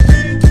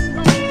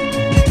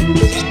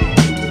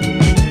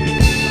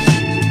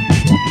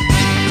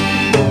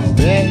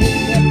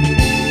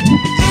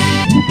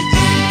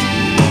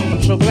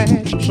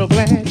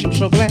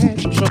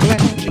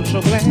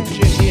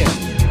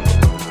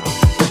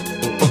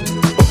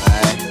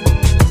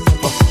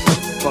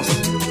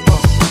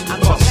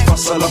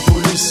face à la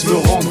police, me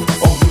rendre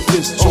hors de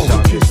question. Hors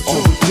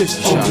de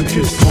question, hors de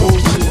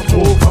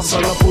question. Face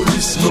à la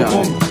police, me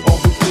rendre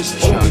hors de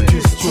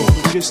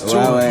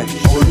question. Ouais.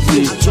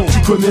 Tu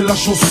connais la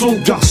chanson,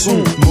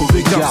 garçon,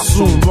 mauvais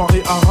garçon, noir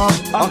et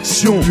arabe,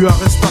 action, puis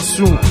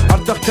arrestation,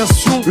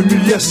 altercation,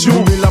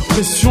 humiliation, mais la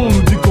pression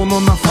nous dit qu'on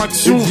en a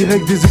fraction. Et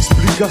direct des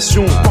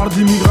explications, parle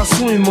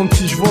d'immigration et demande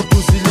qui je vote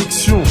aux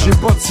élections. J'ai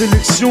pas de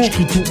sélection,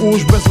 j'crie tout haut,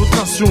 j'baisse votre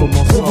nation.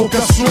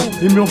 Provocation,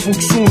 et mis en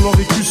fonction leur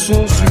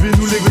écusson.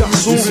 Suivez-nous les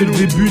garçons, c'est le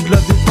début de la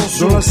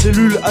détention. Dans la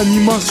cellule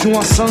animation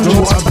à 5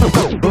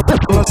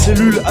 dans la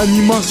cellule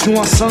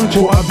animation à 5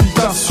 pour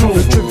habitation.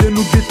 Le que vient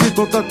nous guetter,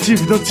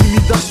 tentative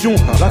d'intimidation.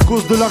 La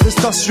cause de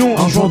l'arrestation,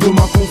 un joint de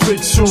ma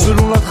confection.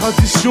 Selon la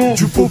tradition,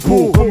 du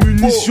popo, comme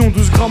une mission,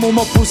 12 grammes en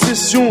ma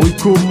possession. Oui,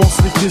 commence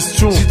les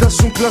questions.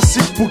 Citation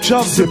classique,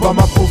 Poucave, c'est pas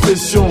ma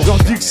profession. Je leur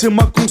dis que c'est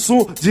ma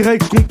conso,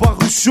 direct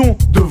comparution.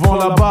 Devant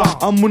la barre,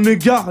 à mon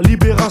égard,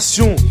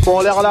 libération. Bon,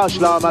 on les relâche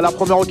là, mais à la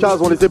première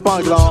occasion, on les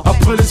épingle hein.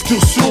 Après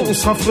l'excursion, on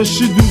se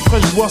rafraîchit d'une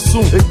fraîche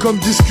boisson. Et comme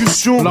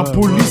discussion, la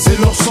police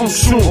et leurs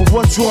sanctions. En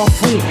voiture à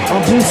fond,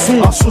 un bon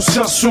son,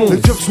 association. Les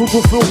keufs sont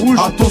au feu rouge,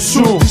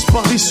 attention,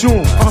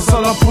 disparition. Face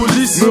à la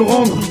police, me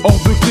rendre hors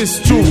de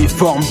question.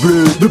 Uniforme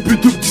bleu, depuis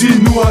tout petit,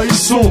 nous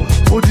haïssons.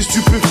 Produits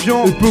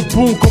stupéfiants et peu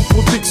bon comme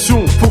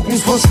protection. Faut qu'on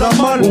se fasse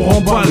la malle, on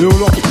remballe et on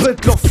leur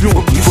prête leur fion.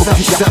 il faut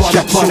qu'ils sachent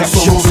y'a pas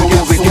d'action sans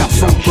mauvais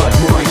garçon. Pas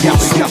de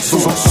mauvais garçon,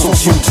 sans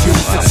sanction.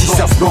 Si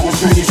ça se barre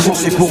en punition,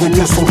 c'est pour une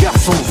leçon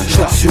garçon.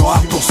 J't'assure,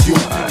 attention,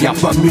 y'a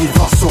pas mille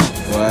façons.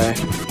 Ouais,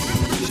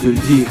 je te le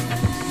dis,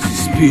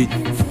 speed,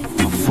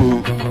 à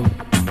fond.